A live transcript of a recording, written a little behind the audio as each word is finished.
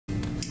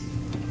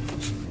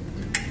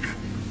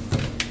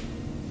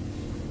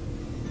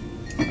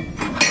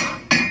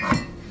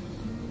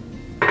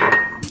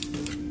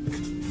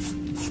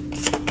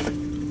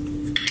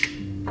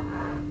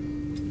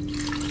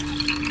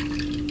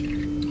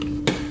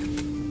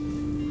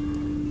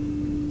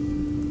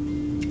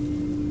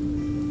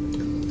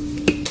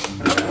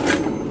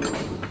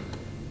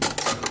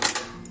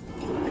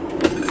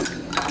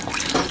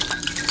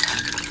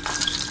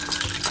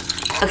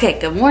Okay,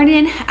 good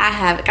morning. I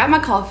have got my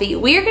coffee.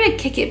 We are gonna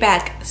kick it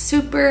back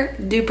super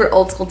duper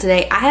old school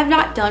today. I have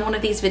not done one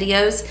of these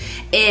videos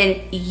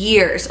in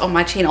years on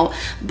my channel,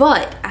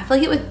 but I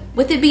feel like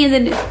with it being the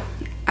new,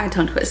 I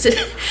tongue twisted,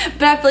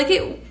 but I feel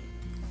like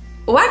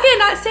why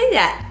can I not say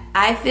that?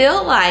 I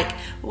feel like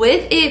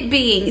with it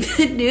being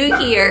the new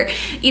year,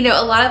 you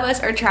know, a lot of us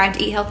are trying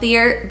to eat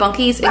healthier,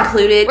 Bunky's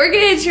included. We're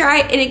gonna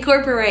try and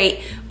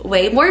incorporate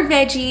way more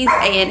veggies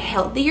and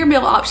healthier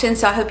meal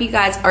options. So I hope you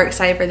guys are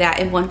excited for that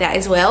and want that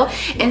as well.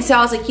 And so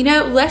I was like, you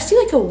know, let's do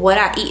like a what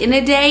I eat in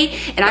a day.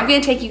 And I'm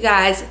gonna take you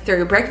guys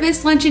through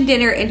breakfast, lunch, and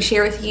dinner and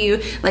share with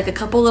you like a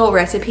couple little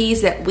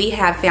recipes that we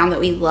have found that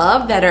we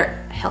love that are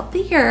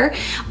healthier.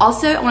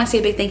 Also, I want to say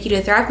a big thank you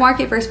to Thrive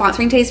Market for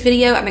sponsoring today's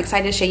video. I'm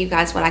excited to show you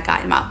guys what I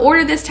got in my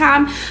order this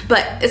time,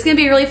 but it's gonna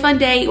be a really fun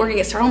day. We're gonna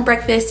get started on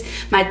breakfast.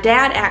 My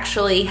dad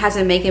actually has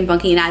been making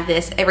Bunky and I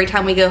this every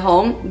time we go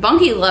home.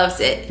 Bunky loves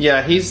it.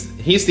 Yeah, he's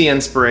the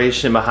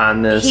inspiration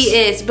behind this. He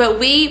is, but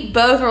we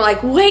both were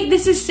like, wait,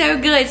 this is so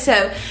good.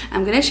 So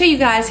I'm gonna show you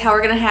guys how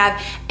we're gonna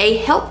have a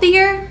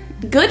healthier,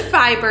 good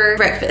fiber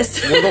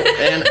breakfast.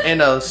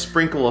 and a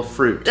sprinkle of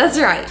fruit. That's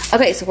right.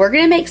 Okay, so we're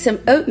gonna make some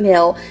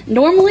oatmeal.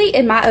 Normally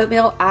in my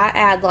oatmeal, I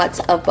add lots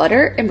of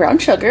butter and brown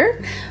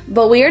sugar,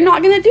 but we are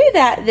not gonna do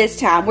that this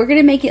time. We're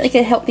gonna make it like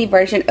a healthy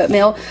version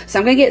oatmeal. So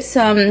I'm gonna get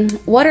some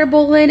water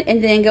boiling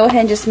and then go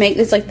ahead and just make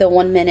this like the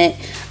 1 minute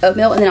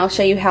oatmeal, and then I'll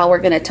show you how we're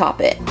gonna top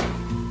it.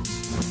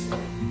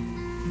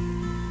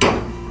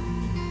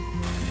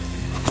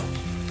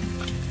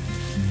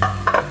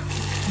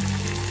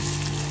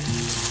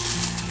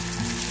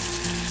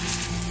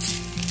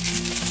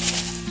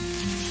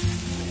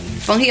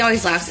 Bunky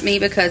always laughs at me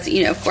because,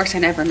 you know, of course I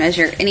never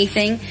measure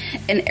anything.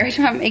 And every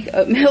time I make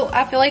oatmeal,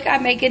 I feel like I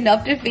make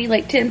enough to feed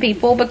like 10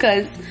 people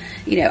because,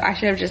 you know, I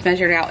should have just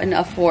measured out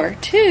enough for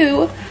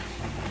 2.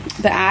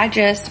 But I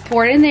just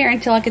pour it in there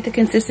until I get the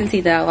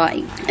consistency that I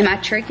like. And my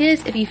trick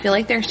is, if you feel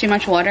like there's too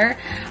much water,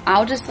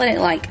 I'll just let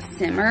it like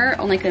simmer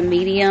on like a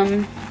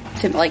medium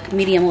to like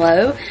medium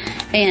low.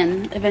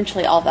 And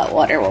eventually all that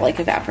water will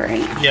like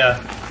evaporate.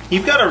 Yeah,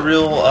 you've got a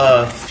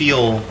real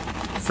feel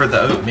for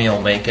the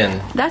oatmeal making.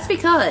 That's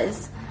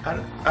because I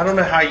don't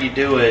know how you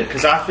do it,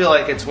 because I feel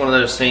like it's one of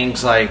those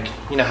things like,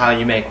 you know how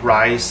you make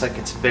rice, like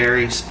it's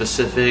very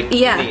specific.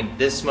 Yeah. You need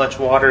this much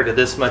water to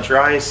this much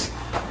rice.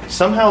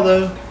 Somehow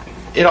though,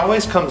 it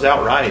always comes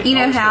out right. You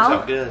know how?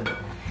 Comes out good.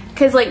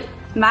 Because like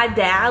my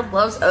dad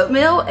loves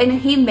oatmeal and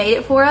he made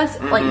it for us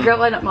like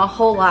growing up my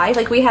whole life.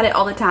 Like we had it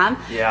all the time.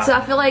 Yeah. So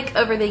I feel like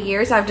over the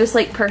years I've just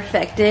like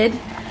perfected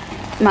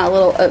my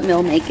little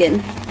oatmeal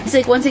making. So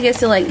like once it gets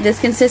to like this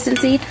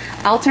consistency,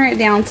 I'll turn it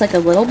down to like a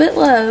little bit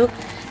low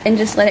and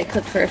just let it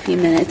cook for a few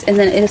minutes, and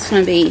then it's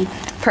gonna be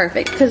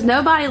perfect. Because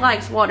nobody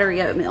likes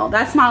watery oatmeal.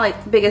 That's my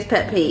like biggest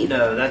pet peeve.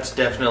 No, that's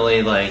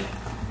definitely like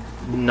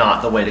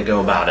not the way to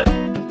go about it.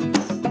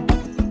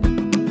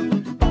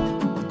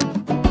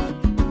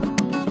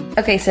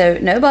 Okay, so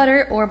no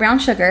butter or brown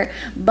sugar,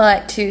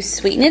 but to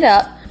sweeten it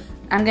up,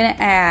 I'm gonna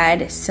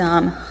add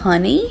some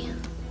honey.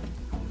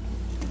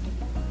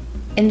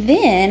 And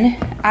then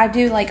I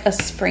do like a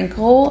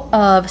sprinkle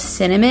of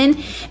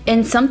cinnamon,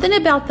 and something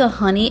about the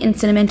honey and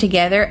cinnamon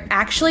together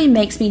actually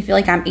makes me feel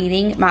like I'm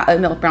eating my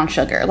oatmeal with brown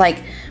sugar.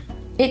 Like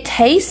it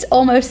tastes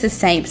almost the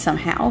same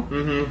somehow.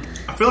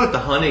 I feel like the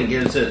honey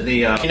gives it the,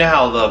 you know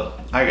how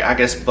I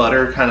guess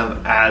butter kind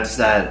of adds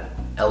that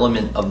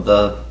element of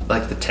the,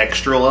 like the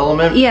textural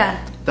element?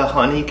 Yeah. The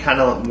honey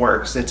kind of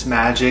works its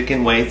magic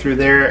and way through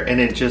there, and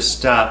it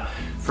just,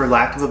 for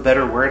lack of a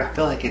better word, I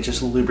feel like it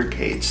just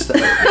lubricates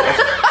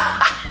the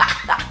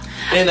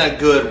in a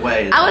good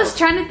way. Though. I was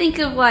trying to think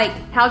of like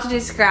how to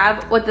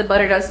describe what the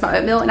butter does to my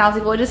oatmeal, and I was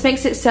like, well, it just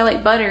makes it so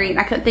like buttery, and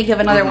I couldn't think of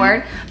another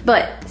word,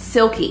 but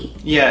silky.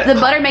 Yeah. The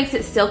butter makes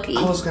it silky.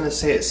 I was gonna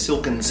say it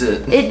silkens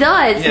it. It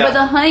does, Yeah. but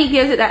the honey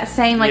gives it that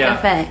same like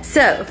effect.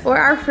 So for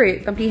our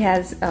fruit, Bumpy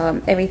has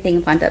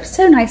everything lined up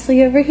so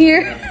nicely over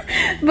here.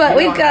 But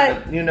we've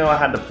got, I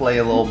had to play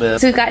a little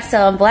bit. so we've got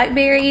some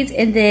blackberries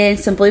and then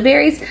some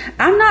blueberries.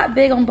 I'm not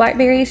big on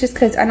blackberries just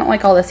because I don't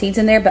like all the seeds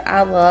in there, but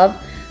I love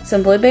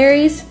some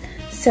blueberries.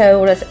 So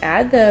we'll just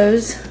add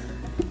those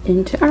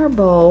into our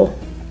bowl.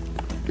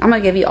 I'm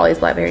gonna give you all these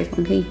blackberries,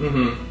 Bunky.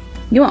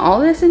 You want all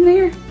this in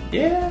there?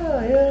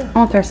 Yeah. I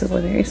want the rest of the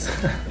blueberries.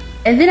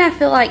 And then I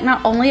feel like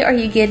not only are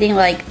you getting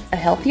like a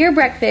healthier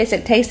breakfast,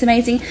 it tastes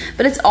amazing,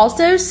 but it's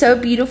also so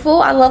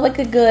beautiful. I love like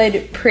a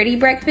good, pretty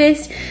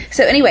breakfast.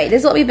 So anyway,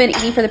 this is what we've been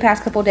eating for the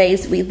past couple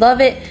days. We love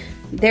it.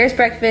 There's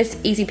breakfast,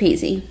 easy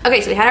peasy.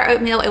 Okay, so we had our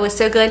oatmeal, it was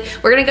so good.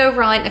 We're gonna go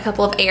run a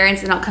couple of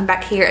errands and I'll come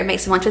back here and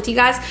make some lunch with you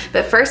guys.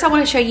 But first I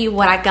wanna show you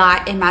what I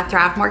got in my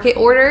Thrive Market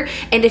order.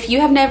 And if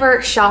you have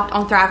never shopped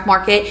on Thrive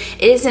Market,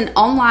 it is an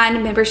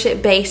online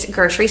membership-based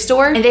grocery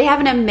store. And they have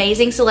an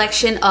amazing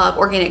selection of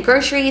organic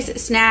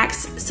groceries,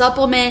 snacks,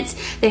 supplements.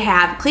 They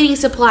have cleaning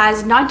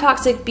supplies,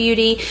 non-toxic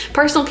beauty,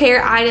 personal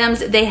care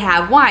items. They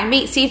have wine,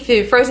 meat,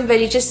 seafood, frozen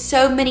veggies, just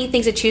so many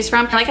things to choose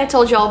from. And like I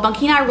told y'all,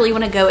 Bunky and I really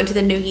wanna go into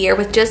the new year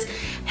with just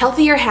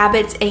healthier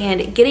habits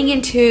and getting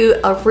into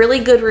a really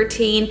good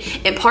routine.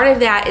 And part of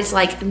that is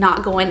like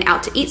not going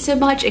out to eat so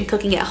much and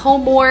cooking at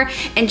home more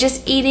and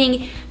just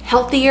eating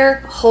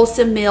healthier,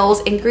 wholesome meals,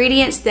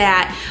 ingredients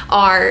that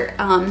are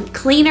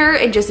cleaner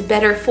and just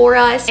better for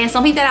us. And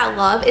something that I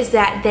love is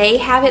that they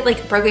have it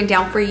like broken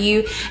down for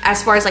you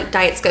as far as like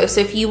diets go.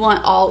 So if you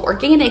want all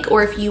organic,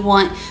 or if you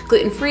want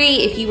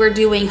gluten-free, if you were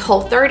doing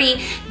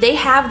Whole30, they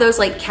have those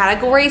like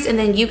categories, and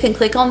then you can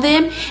click on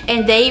them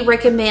and they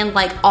recommend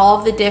like all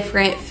of the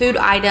different food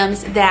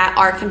items that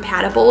are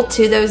compatible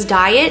to those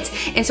diets.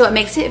 And so it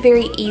makes it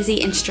very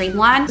easy and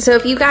streamlined. So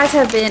if you guys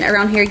have been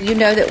around here, you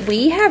know that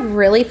we have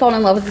really fallen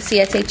in love with the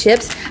Siete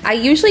chips. I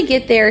usually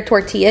get their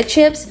tortilla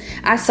chips.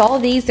 I saw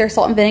these, they're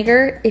salt and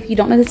vinegar. If you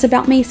don't know this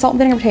about me, salt and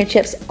vinegar potato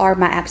chips are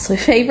my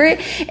absolute favorite.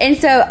 And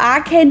so I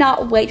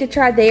cannot wait to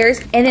try theirs.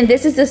 And then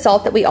this is the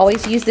salt that we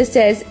always use. This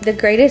says the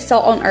greatest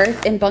salt on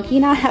earth. And Bunky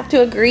and I have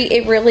to agree,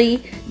 it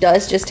really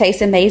does just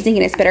taste amazing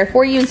and it's better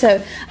for you. And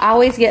so I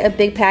always get a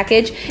big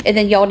package. And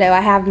then y'all know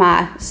I have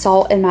my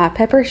salt and my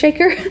pepper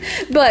shaker.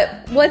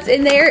 But what's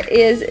in there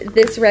is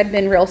this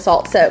Redmond real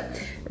salt. So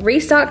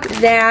restocked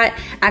that.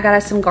 I got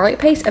us some garlic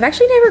paste. I've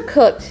actually never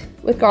cooked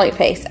with garlic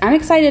paste. I'm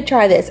excited to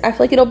try this. I feel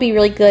like it'll be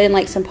really good in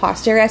like some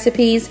pasta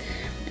recipes.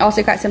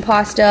 Also got some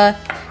pasta,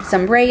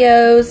 some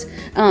Rayo's.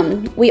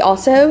 We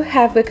also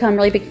have become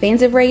really big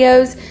fans of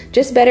Rayo's.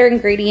 Just better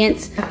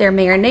ingredients. Their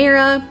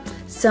marinara,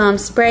 some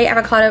spray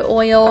avocado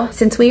oil.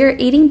 Since we are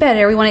eating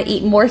better, we want to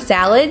eat more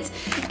salads.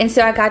 And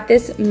so I got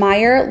this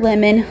Meyer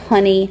lemon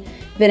honey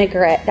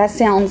vinaigrette. That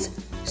sounds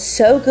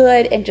so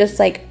good and just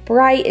like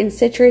bright and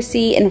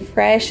citrusy and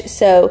fresh.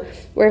 So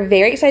we're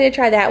very excited to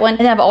try that one.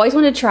 And I've always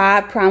wanted to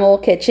try Primal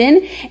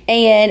Kitchen,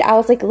 and I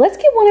was like, let's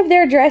get one of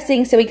their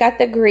dressings. So we got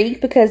the Greek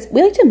because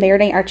we like to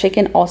marinate our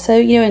chicken also,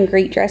 you know, in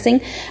Greek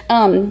dressing.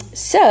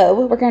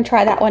 So we're gonna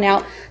try that one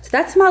out. So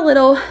that's my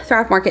little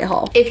Thrive Market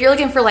haul. If you're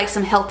looking for like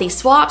some healthy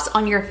swaps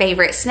on your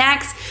favorite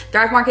snacks,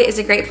 Thrive Market is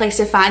a great place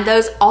to find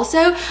those. Also,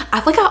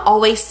 I feel like I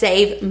always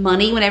save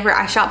money whenever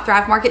I shop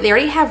Thrive Market. They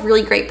already have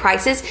really great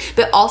prices,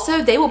 but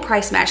also they will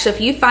price match. So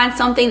if you find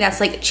something that's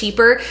like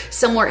cheaper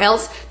somewhere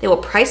else, they will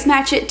price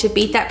match it to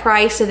beat that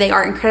price. So they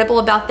are incredible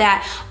about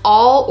that.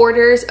 All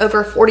orders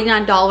over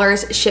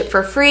 $49 ship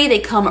for free. They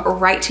come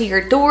right to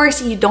your door,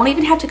 so you don't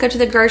even have to go to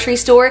the grocery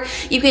store.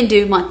 You can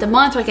do month to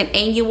month, like an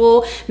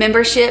annual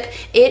membership.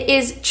 It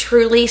is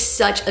truly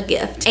such a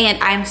gift, and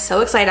I'm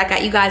so excited. I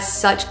got you guys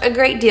such a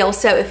great deal.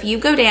 So if you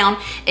go down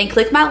and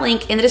click my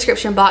link in the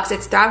description box,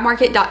 it's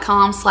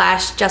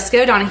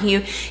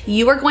thrivemarket.com/JessicaO'Donoghue,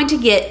 you are going to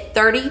get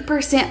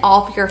 30%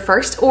 off your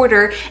first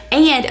order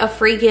and a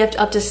free gift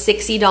up to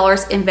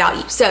 $60 in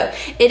value. So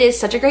it is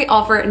such a great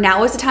offer.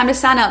 Now is the time to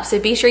sign up, so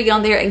be sure you go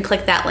on there and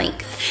click that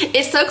link.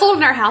 It's so cold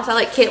in our house, I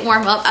like can't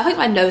warm up. I think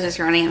my nose is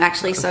running. I'm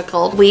actually so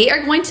cold. We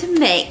are going to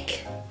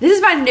make, this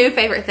is my new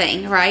favorite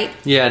thing, right?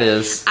 Yeah, it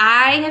is.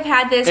 I have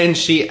had this. And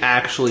she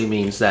actually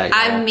means that, y'all.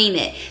 I mean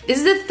it. This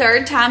is the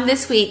third time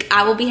this week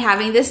I will be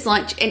having this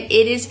lunch, and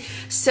it is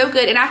so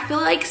good. And I feel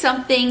like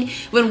something,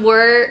 when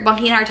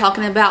Bunky and I are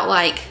talking about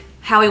like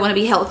how we want to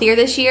be healthier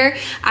this year,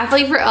 I feel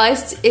like for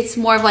us, it's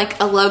more of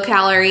like a low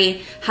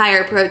calorie,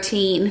 higher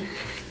protein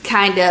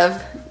kind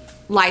of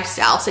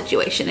lifestyle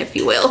situation, if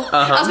you will.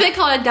 I was gonna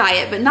call it a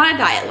diet, but not a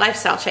diet,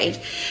 lifestyle change.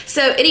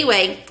 So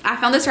anyway, I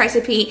found this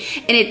recipe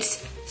and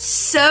it's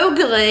so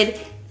good.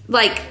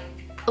 Like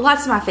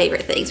lots of my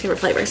favorite things, favorite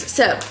flavors.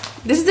 So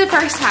this is the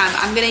first time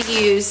I'm gonna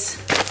use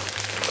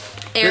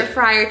air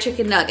fryer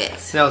chicken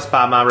nuggets. That was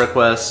by my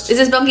request. This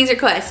is Bunky's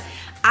request.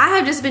 I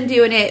have just been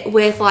doing it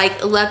with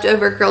like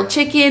leftover grilled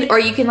chicken, or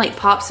you can like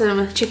pop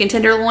some chicken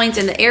tenderloins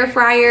in the air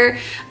fryer,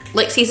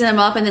 like season them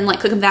up and then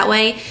like cook them that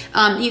way.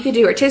 You could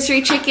do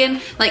rotisserie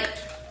chicken, like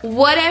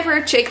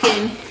whatever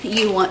chicken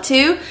you want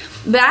to,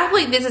 but I feel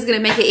like this is gonna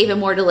make it even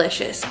more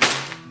delicious.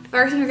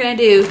 First thing we're gonna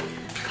do,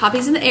 pop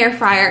these in the air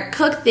fryer,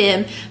 cook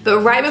them,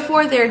 but right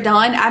before they're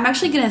done, I'm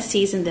actually gonna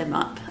season them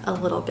up a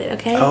little bit,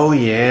 okay? Oh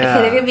yeah.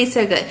 Okay, they're gonna be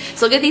so good.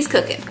 So we'll get these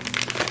cooking.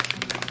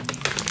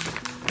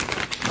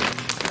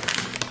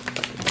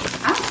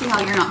 I don't see how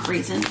you're not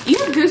freezing. You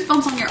have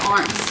goosebumps on your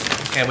arms.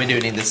 And we do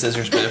need the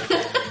scissors, boo.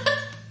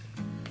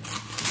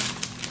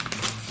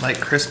 Like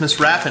Christmas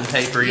wrapping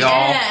paper, y'all.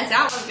 Yes,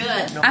 that was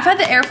good. I've had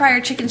the air fryer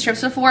chicken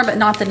strips before, but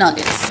not the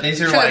nuggets.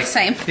 These are So like the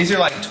same. These are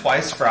like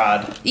twice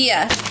fried.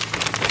 Yeah.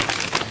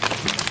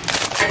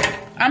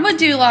 I'm gonna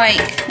do like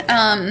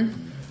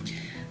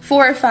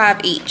 4 or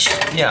 5 each.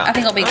 Yeah. I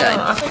think it'll be good.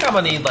 I think I'm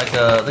gonna need like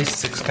at least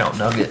 6 count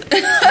nugget.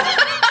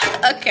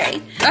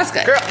 Okay, that's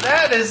good. Girl,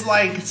 that is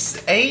like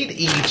 8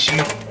 each,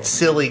 you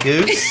silly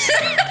goose.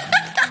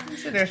 You're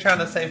sitting there trying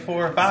to say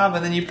 4 or 5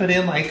 and then you put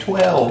in like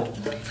 12.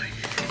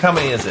 How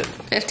many is it?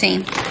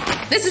 15.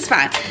 This is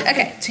fine.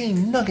 Okay.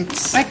 15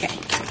 nuggets. Okay.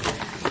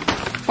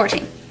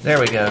 14. There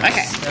we go.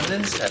 Okay. 7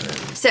 and 7.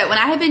 So when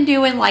I have been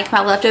doing like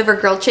my leftover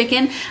grilled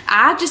chicken,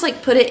 I just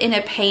like put it in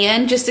a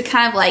pan just to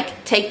kind of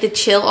like take the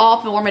chill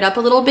off and warm it up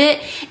a little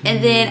bit.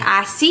 And then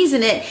I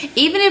season it.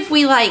 Even if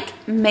we like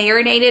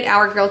marinated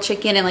our grilled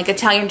chicken in like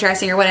Italian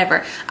dressing or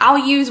whatever, I'll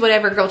use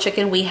whatever grilled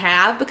chicken we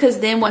have, because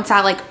then once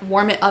I like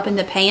warm it up in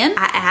the pan,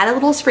 I add a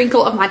little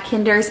sprinkle of my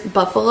Kinder's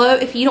Buffalo.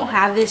 If you don't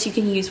have this, you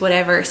can use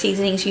whatever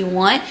seasonings you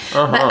want.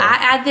 But I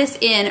add this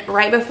in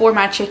right before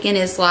my chicken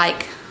is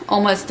like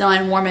almost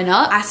done warming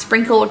up. I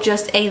sprinkle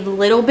just a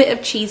little bit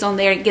of cheese on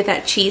there to get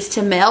that cheese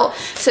to melt.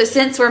 So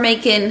since we're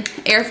making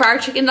air fryer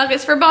chicken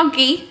nuggets for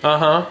Bunky,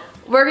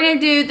 we're gonna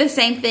do the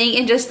same thing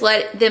and just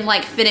let them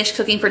like finish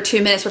cooking for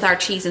 2 minutes with our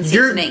cheese and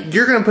seasoning.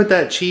 You're gonna put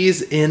that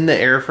cheese in the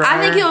air fryer?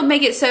 I think it'll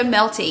make it so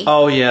melty.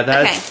 Oh yeah,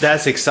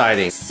 that's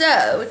exciting.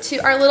 So to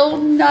our little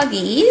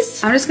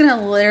nuggies, I'm just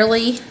gonna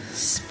literally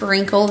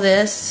sprinkle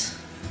this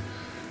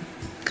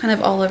kind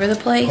of all over the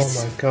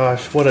place. Oh my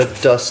gosh, what a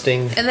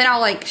dusting. And then I'll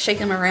like shake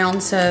them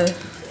around so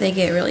they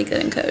get really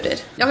good and coated.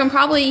 Y'all can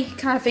probably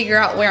kind of figure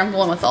out where I'm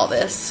going with all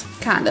this,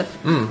 kind of.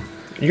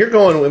 You're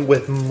going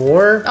with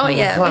more? Oh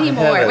yeah, we need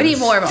more. We need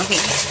more, Bunky.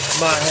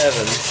 My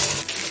heavens.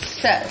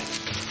 So,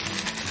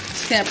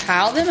 just gonna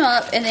pile them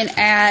up and then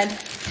add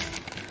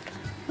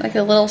like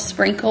a little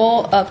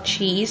sprinkle of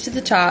cheese to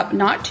the top.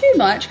 Not too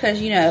much, because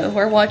you know,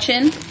 we're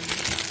watching.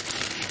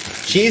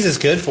 Cheese is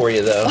good for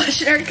you though.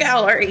 Watching our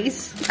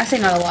calories. I say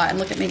not a lot, and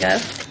look at me go.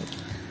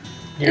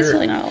 It's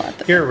really not a lot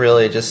though. You're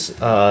really just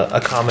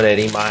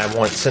accommodating my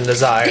wants and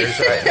desires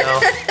right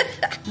now.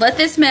 Let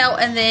this melt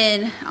and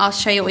then I'll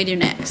show you what we do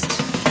next.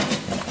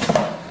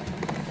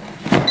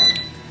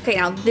 Okay,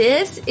 now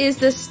this is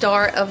the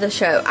start of the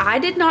show. I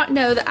did not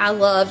know that I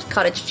loved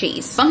cottage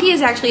cheese. Bunky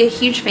is actually a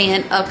huge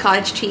fan of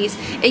cottage cheese,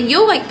 and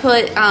you'll like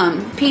put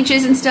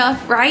peaches and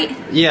stuff, right?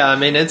 Yeah, I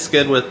mean it's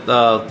good with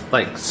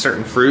like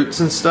certain fruits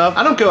and stuff.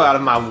 I don't go out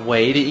of my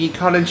way to eat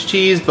cottage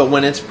cheese, but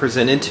when it's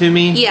presented to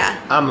me,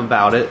 yeah, I'm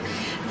about it.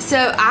 So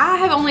I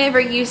have only ever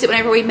used it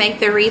whenever we make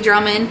the Ree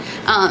Drummond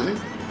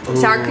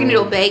sour cream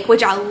noodle bake,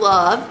 which I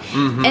love.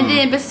 And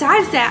then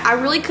besides that,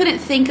 I really couldn't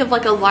think of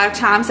like a lot of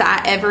times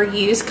that I ever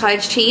used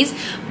cottage cheese,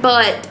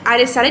 but I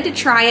decided to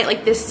try it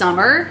like this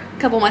summer, a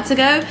couple months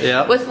ago,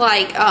 with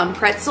like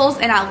pretzels,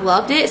 and I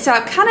loved it. So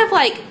I've kind of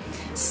like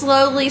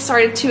slowly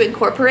started to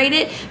incorporate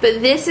it,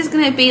 but this is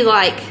going to be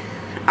like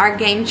our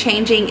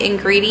game-changing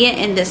ingredient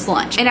in this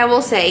lunch. And I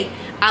will say,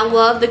 I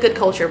love the Good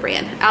Culture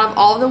brand. Out of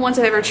all the ones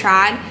I've ever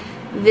tried,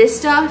 this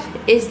stuff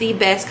is the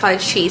best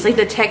cottage cheese. Like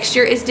the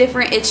texture is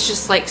different. It's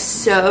just like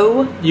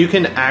so. You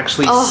can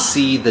actually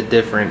see the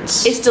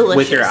difference. It's delicious.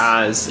 With your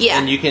eyes. Yeah.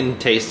 And you can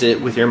taste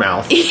it with your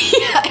mouth.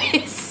 Yeah,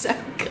 it's so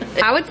good.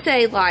 I would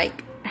say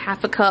like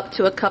half a cup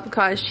to a cup of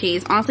cottage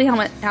cheese. Honestly,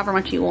 however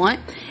much you want.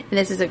 And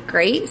this is a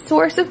great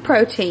source of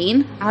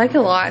protein. I like it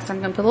a lot, so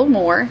I'm gonna put a little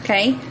more,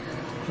 okay?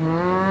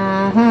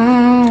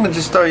 I'll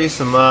just throw you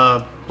some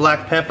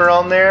black pepper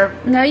on there.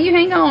 No, you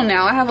hang on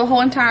now. I have a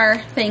whole entire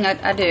thing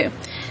I do.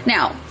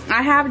 Now,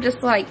 I have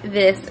just like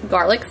this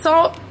garlic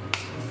salt.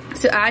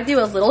 So I do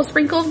a little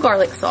sprinkle of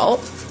garlic salt.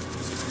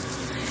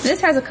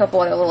 This has a couple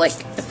other little like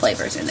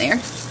flavors in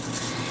there.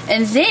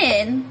 And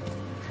then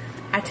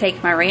I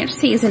take my ranch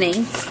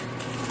seasoning.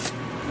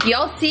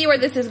 Y'all see where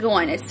this is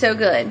going. It's so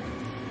good.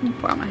 Let me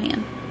pour on my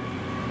hand.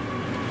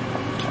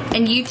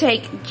 And you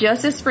take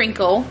just a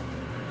sprinkle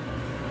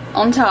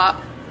on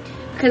top,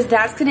 because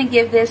that's going to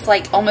give this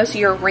like almost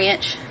your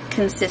ranch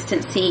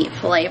consistency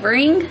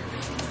flavoring.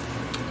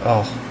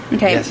 Oh,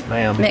 okay. Yes,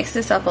 ma'am. Mix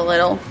this up a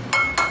little.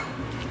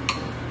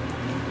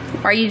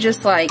 Are you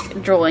just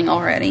like drooling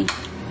already?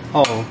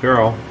 Oh,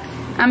 girl.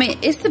 I mean,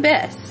 it's the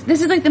best.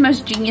 This is like the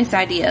most genius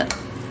idea.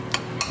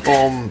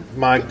 Oh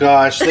my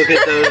gosh, look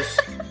at those.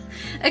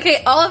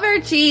 Okay, all of our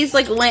cheese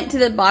like went to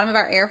the bottom of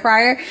our air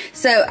fryer.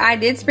 So I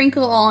did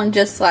sprinkle on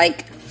just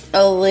like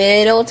a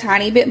little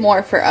tiny bit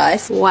more for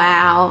us.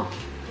 Wow.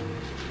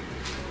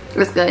 It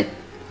was good.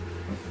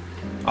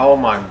 Oh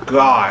my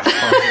gosh.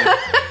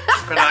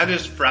 Can I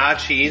just fry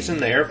cheese in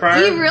the air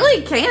fryer? You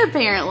really can,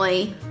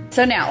 apparently.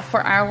 So now,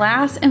 for our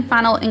last and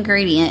final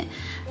ingredient,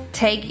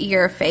 take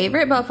your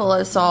favorite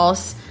buffalo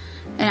sauce,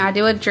 and I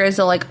do a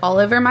drizzle like all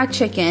over my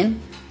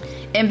chicken.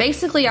 And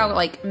basically, I'll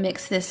like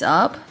mix this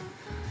up.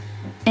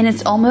 And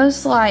it's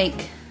almost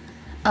like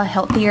a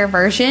healthier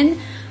version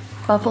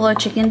buffalo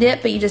chicken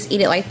dip, but you just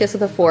eat it like this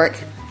with a fork.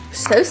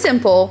 So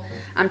simple.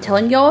 I'm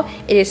telling y'all,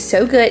 it is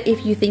so good.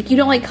 If you think you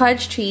don't like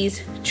cottage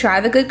cheese,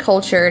 try the Good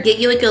Culture. Get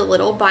you like a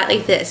little bite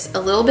like this. A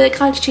little bit of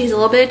cottage cheese, a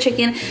little bit of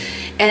chicken,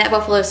 and that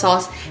buffalo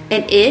sauce.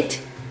 And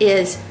it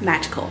is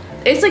magical.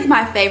 It's like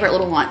my favorite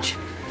little lunch.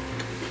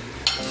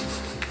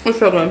 It's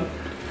so good.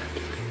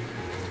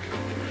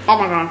 Oh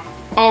my god.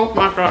 Oh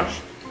my gosh.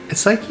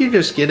 It's like you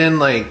just get in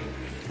like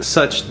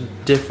such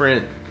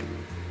different,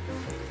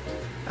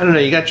 I don't know,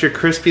 you got your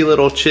crispy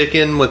little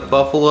chicken with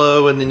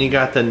buffalo, and then you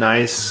got the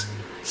nice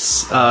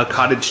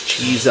cottage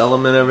cheese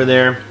element over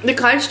there. The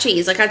cottage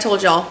cheese, like I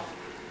told y'all,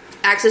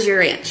 acts as your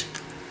ranch.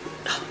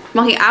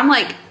 Monkey,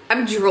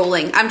 I'm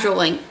drooling. I'm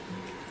drooling.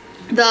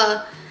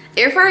 The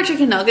Air fryer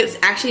chicken nuggets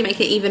actually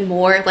make it even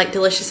more like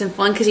delicious and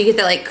fun because you get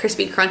that like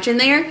crispy crunch in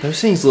there.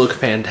 Those things look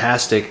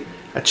fantastic.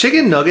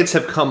 Chicken nuggets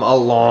have come a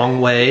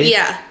long way.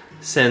 Yeah.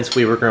 Since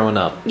we were growing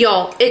up.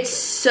 Y'all, it's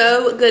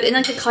so good. And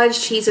like the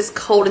cottage cheese is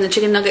cold and the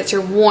chicken nuggets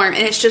are warm.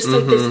 And it's just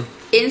like this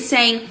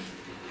insane.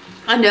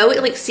 I know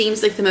it like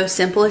seems like the most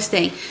simplest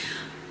thing,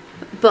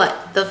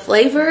 but the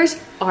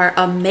flavors are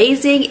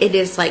amazing. It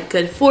is like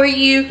good for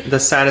you.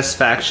 The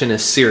satisfaction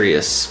is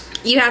serious.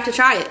 You have to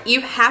try it. You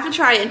have to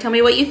try it and tell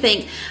me what you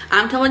think.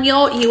 I'm telling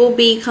y'all, you will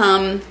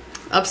become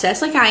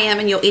obsessed like I am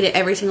and you'll eat it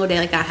every single day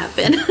like I have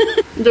been.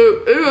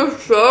 Dude, it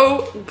is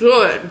so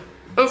good.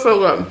 It's so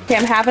good. Okay,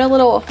 I'm having a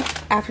little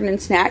afternoon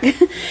snack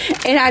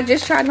and I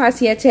just tried my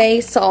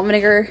Siete salt and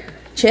vinegar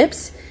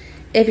chips.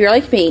 If you're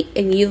like me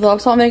and you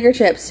love salt and vinegar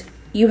chips,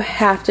 you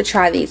have to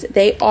try these.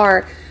 They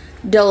are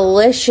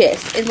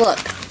delicious. And look,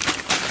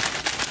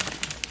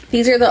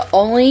 these are the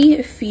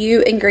only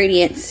few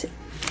ingredients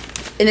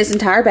in this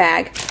entire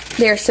bag.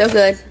 They are so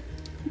good.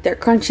 They're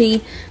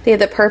crunchy. They have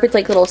the perfect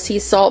like little sea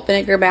salt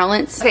vinegar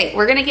balance. Okay,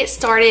 we're gonna get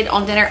started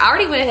on dinner. I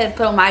already went ahead and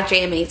put on my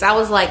jammies. I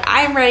was like,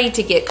 I am ready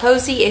to get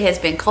cozy. It has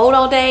been cold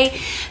all day.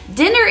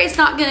 Dinner is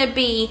not gonna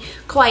be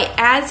quite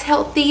as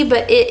healthy,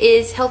 but it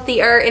is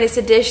healthier and it's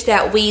a dish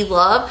that we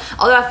love.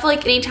 Although I feel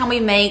like anytime we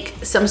make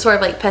some sort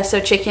of like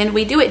pesto chicken,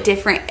 we do it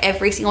different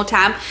every single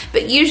time,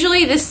 but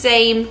usually the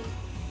same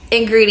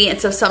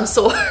ingredients of some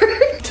sort.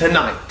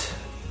 Tonight,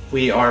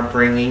 we are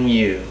bringing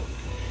you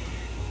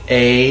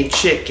a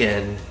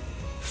chicken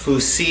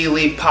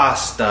fusilli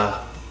pasta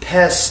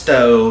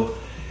pesto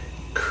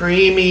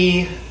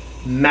creamy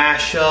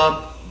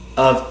mashup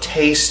of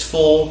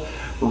tasteful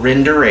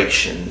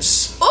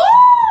renderations.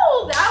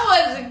 Oh, that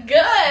was good.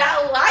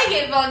 I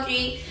like it,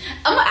 Bunky.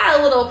 I'm gonna add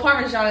a little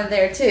Parmesan in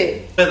there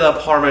too. With a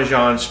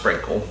Parmesan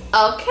sprinkle.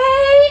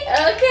 Okay,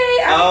 I'm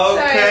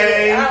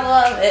excited. I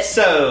love it.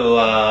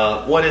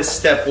 So, what is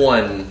step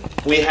one?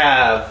 We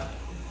have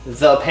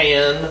the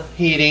pan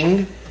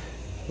heating,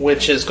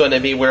 which is going to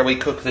be where we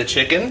cook the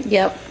chicken.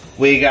 Yep.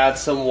 We got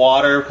some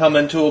water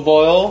coming to a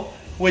boil,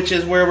 which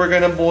is where we're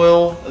going to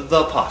boil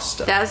the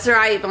pasta. That's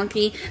right,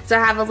 Bunky. So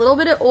I have a little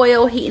bit of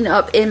oil heating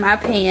up in my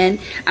pan.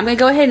 I'm going to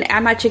go ahead and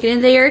add my chicken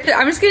in there.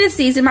 I'm just going to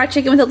season my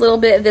chicken with a little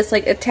bit of this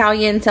like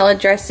Italian salad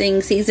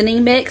dressing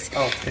seasoning mix.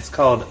 Oh, it's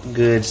called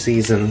Good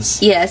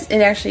Seasons. Yes, it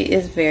actually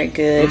is very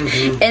good.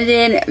 And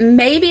then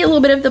maybe a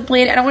little bit of the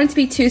blend. I don't want it to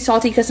be too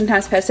salty because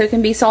sometimes pesto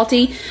can be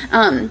salty.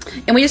 And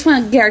we just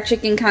want to get our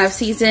chicken kind of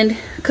seasoned,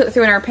 cooked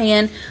through in our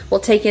pan. We'll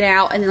take it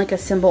out and then like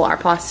assemble our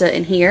pasta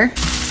in here.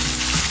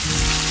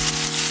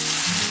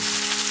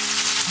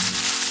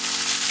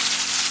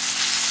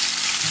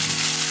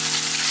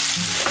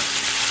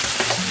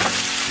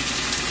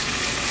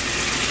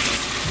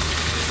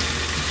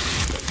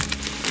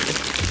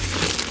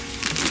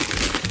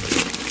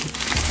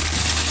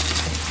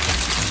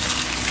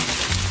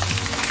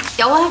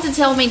 Y'all will have to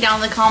tell me down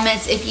in the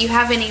comments if you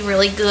have any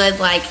really good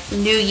like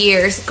New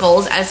Year's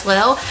goals as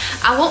well.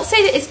 I won't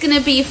say that it's going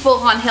to be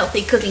full-on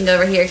healthy cooking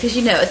over here because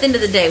you know at the end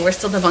of the day we're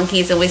still the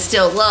Bunkies and we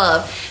still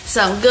love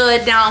some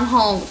good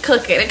down-home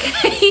cooking,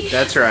 okay?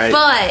 That's right.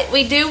 But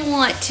we do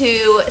want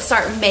to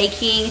start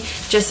making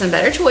just some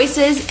better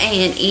choices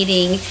and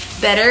eating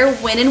better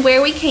when and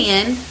where we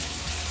can.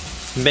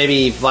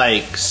 Maybe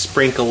like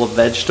sprinkle a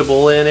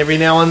vegetable in every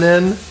now and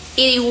then.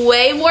 Eating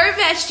way more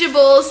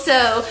vegetables,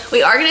 so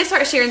we are going to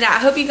start sharing that. I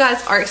hope you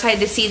guys are excited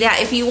to see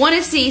that. If you want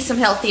to see some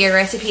healthier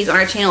recipes on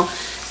our channel,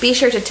 be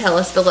sure to tell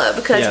us below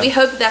because we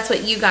hope that's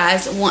what you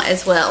guys want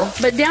as well.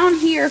 But down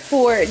here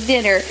for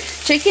dinner,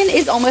 chicken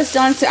is almost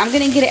done, so I'm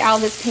going to get it out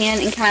of this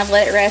pan and kind of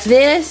let it rest.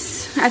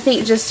 This, I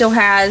think, just still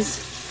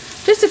has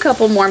just a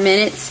couple more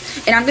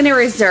minutes, and I'm going to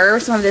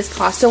reserve some of this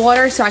pasta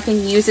water so I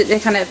can use it to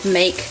kind of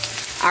make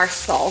our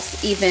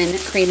sauce even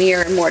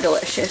creamier and more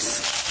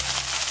delicious.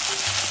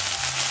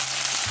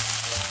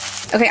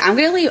 Okay, I'm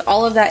going to leave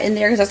all of that in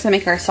there because that's going to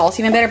make our sauce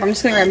even better. But I'm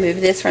just going to remove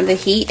this from the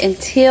heat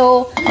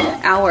until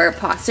our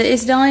pasta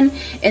is done.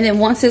 And then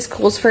once this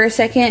cools for a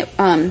second,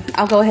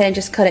 I'll go ahead and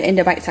just cut it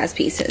into bite-sized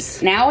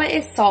pieces. Now it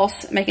is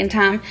sauce making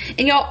time.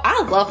 And y'all,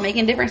 I love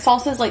making different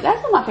sauces. Like, that's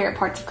one of my favorite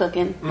parts of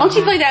cooking. Don't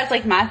you feel like that's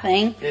like my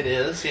thing? It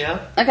is,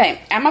 yeah. Okay,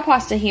 add my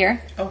pasta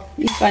here. Oh.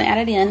 I'm just going to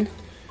add it in.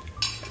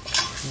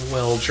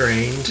 Well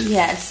drained.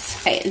 Yes.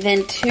 Okay,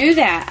 then to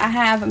that, I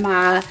have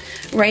my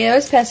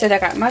Rao's pesto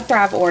that I got in my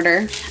Thrive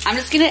order. I'm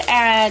just going to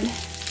add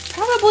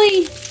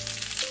probably,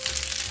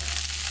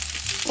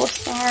 we'll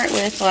start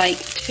with like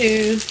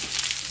 2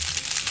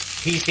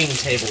 heaping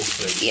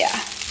tablespoons. Yeah.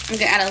 I'm going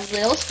to add a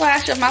little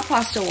splash of my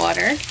pasta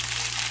water.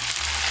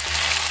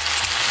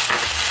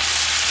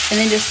 And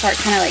then just start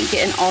kind of like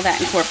getting all that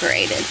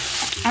incorporated.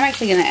 I'm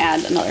actually going to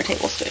add another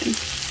tablespoon.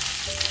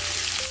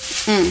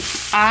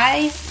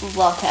 I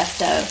love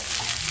pesto.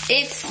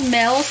 It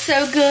smells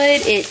so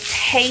good. It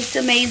tastes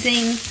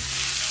amazing.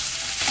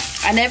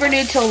 I never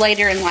knew till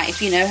later in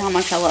life, you know, how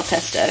much I love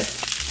pesto.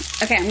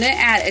 Okay, I'm going to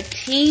add a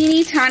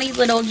teeny tiny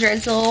little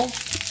drizzle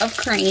of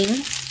cream.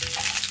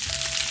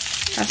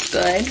 That's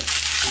good.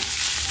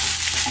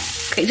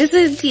 Okay, just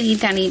a teeny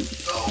tiny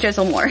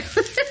drizzle more.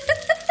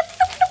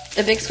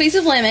 a big squeeze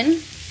of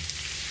lemon.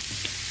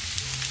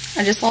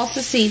 I just lost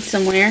the seed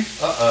somewhere.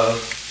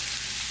 Uh-oh.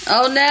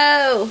 Oh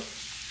no!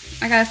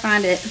 I gotta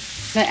find it.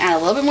 I'm gonna add a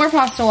little bit more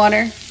pasta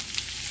water.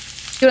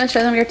 You wanna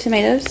show them your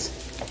tomatoes?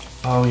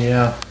 Oh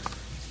yeah.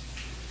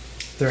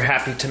 They're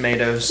happy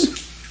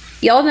tomatoes.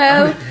 Y'all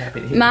know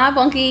my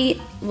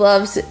Bunky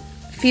loves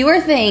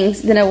fewer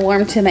things than a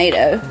warm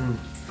tomato.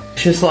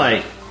 It's just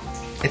like,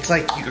 it's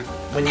like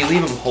when you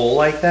leave them whole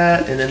like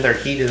that and then they're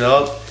heated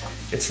up,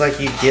 it's like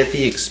you get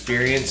the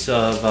experience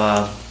of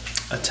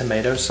a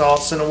tomato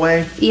sauce in a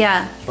way.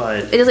 Yeah.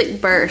 But it is like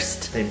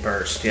burst. They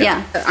burst, yeah.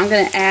 Yeah. So I'm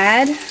gonna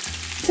add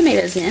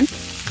tomatoes in.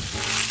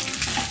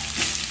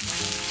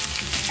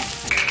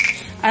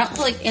 I don't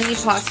feel like any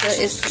pasta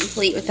is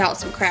complete without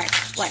some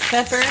cracked black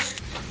pepper.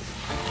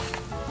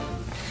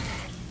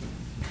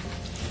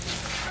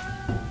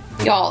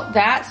 Y'all,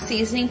 that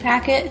seasoning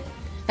packet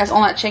that's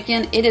on that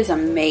chicken, it is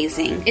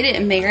amazing. It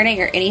didn't marinate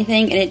or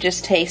anything, and it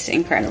just tastes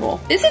incredible.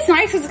 This is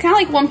nice because it's kind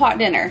of like one pot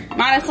dinner.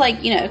 Minus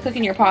like, you know,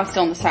 cooking your pasta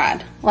on the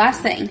side.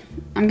 Last thing,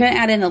 I'm gonna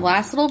add in the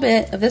last little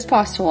bit of this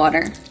pasta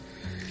water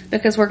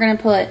because we're gonna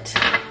put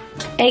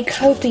a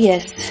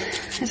copious,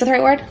 is that the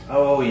right word?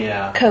 Oh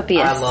yeah.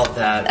 Copious. I love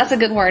that. That's a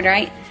good word,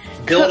 right?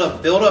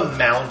 Build a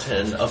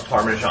mountain of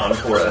Parmesan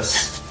for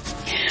us.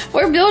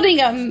 We're building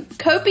a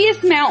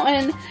copious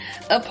mountain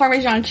of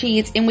Parmesan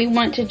cheese, and we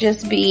want to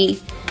just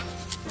be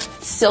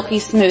silky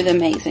smooth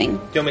amazing. Do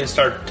you want me to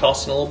start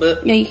tossing a little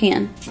bit? Yeah, you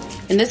can.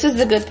 And this is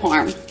the good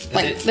parm.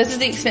 Like, this is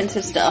the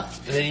expensive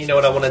stuff. And then you know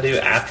what I want to do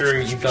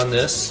after you've done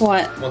this?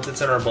 What? Once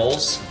it's in our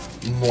bowls,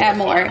 add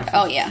more.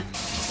 Oh, yeah.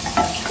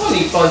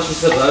 20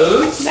 bunches of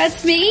those.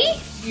 That's me?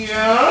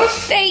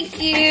 Yes.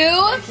 Thank you.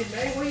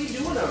 Hey, what are you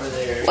doing over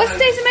there? What's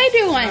Stacey May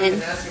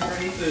doing? Asking for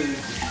any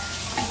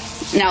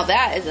food. Now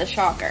that is a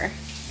shocker.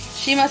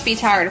 She must be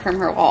tired from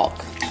her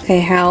walk. Okay,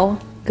 how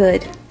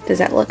good does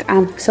that look?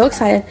 I'm so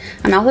excited.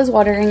 My mouth is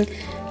watering.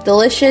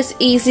 Delicious,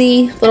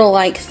 easy, little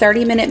like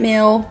 30-minute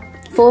meal,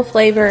 full of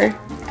flavor.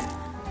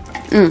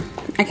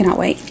 I cannot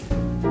wait.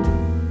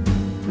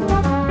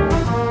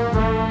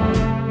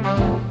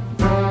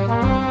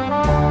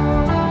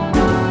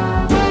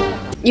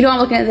 You know what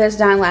I'm looking at this,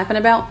 dying laughing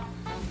about?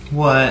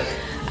 What?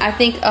 I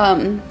think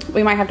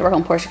we might have to work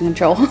on portion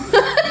control.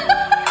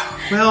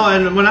 Well,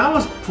 and when I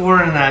was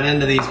pouring that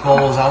into these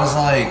bowls, I was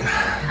like,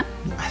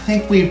 I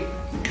think we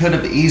could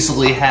have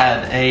easily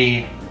had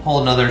a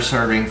whole nother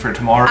serving for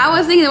tomorrow. I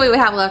was thinking that we would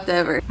have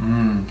leftover.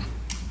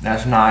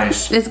 That's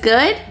nice. It's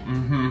good?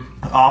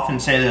 I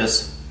often say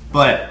this,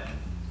 but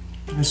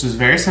this is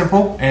very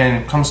simple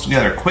and comes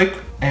together quick,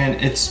 and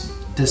it's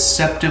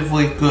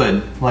deceptively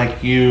good.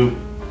 Like, you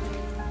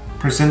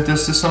present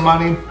this to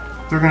somebody,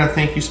 they're gonna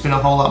think you spent a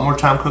whole lot more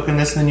time cooking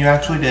this than you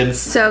actually did.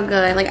 So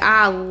good. Like,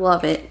 I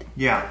love it.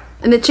 Yeah.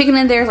 And the chicken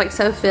in there is like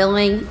so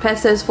filling.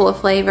 Pesto's full of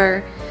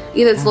flavor.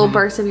 You know, those little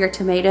bursts of your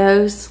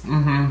tomatoes.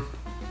 And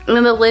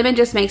then the lemon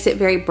just makes it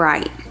very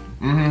bright.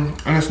 And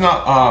it's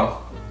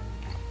not,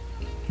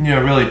 you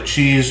know, really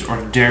cheese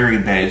or dairy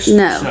based.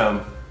 No.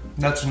 So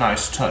that's a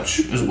nice touch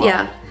as well.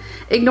 Yeah.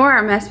 Ignore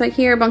our mess back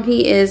here.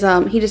 Bunky is,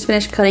 he just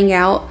finished cutting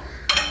out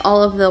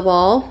all of the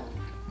wall.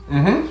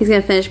 He's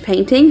gonna finish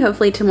painting,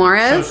 hopefully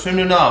tomorrow. So soon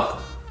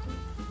enough,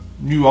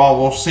 you all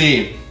will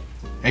see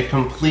a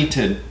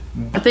completed.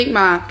 I think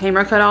my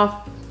camera cut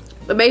off.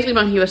 But basically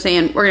Bunky was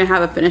saying we're gonna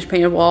have a finished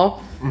painted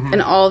wall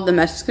and all of the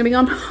mess is gonna be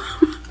gone.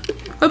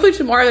 Hopefully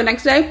tomorrow, the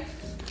next day.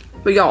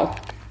 But y'all,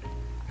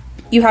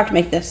 you have to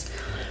make this.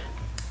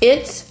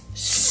 It's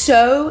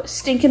so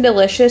stinking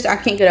delicious. I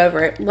can't get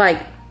over it.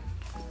 Like,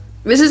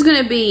 this is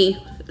gonna be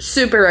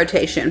super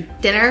rotation.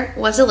 Dinner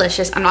was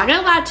delicious. I'm not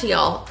gonna lie to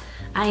y'all.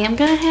 I am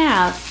gonna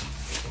have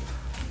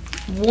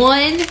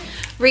one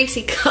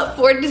Reese cup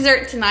for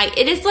dessert tonight.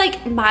 It is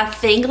like my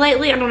thing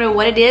lately. I don't know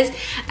what it is.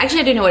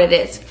 Actually, I do know what it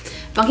is.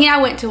 Bunky and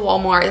I went to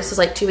Walmart. This was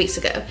like 2 weeks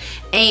ago.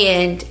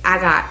 And I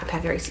got a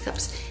pack of Reese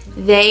cups.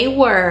 They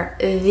were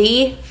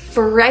the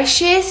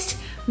freshest,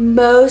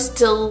 most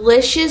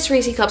delicious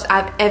Reese cups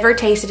I've ever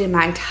tasted in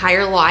my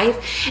entire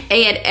life.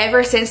 And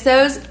ever since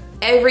those,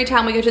 every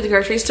time we go to the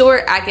grocery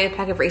store, I get a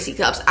pack of Reese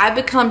cups. I've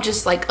become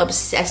just like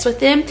obsessed with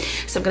them.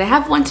 So I'm gonna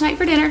have one tonight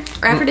for dinner,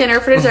 or after dinner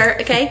for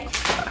dessert, okay?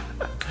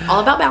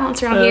 All about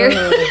balance around here.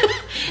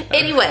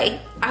 Anyway,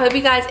 I hope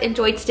you guys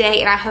enjoyed today,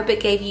 and I hope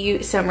it gave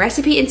you some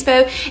recipe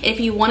inspo. And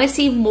if you want to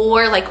see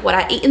more like what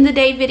I eat in the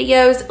day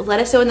videos, let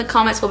us know in the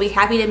comments. We'll be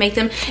happy to make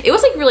them. It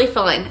was like really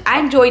fun.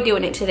 I enjoyed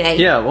doing it today.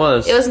 Yeah, it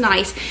was. It was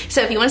nice.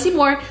 So if you want to see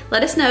more,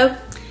 let us know.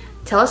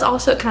 Tell us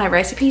also what kind of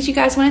recipes you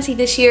guys want to see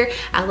this year.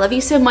 I love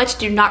you so much.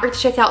 Do not forget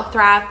to check out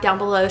Thrive down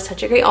below.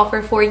 Such a great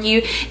offer for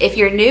you. If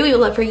you're new, we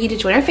would love for you to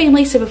join our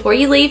family. So before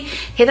you leave,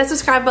 hit that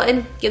subscribe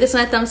button, give this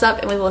one a thumbs up,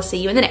 and we will see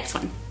you in the next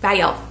one. Bye,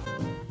 y'all.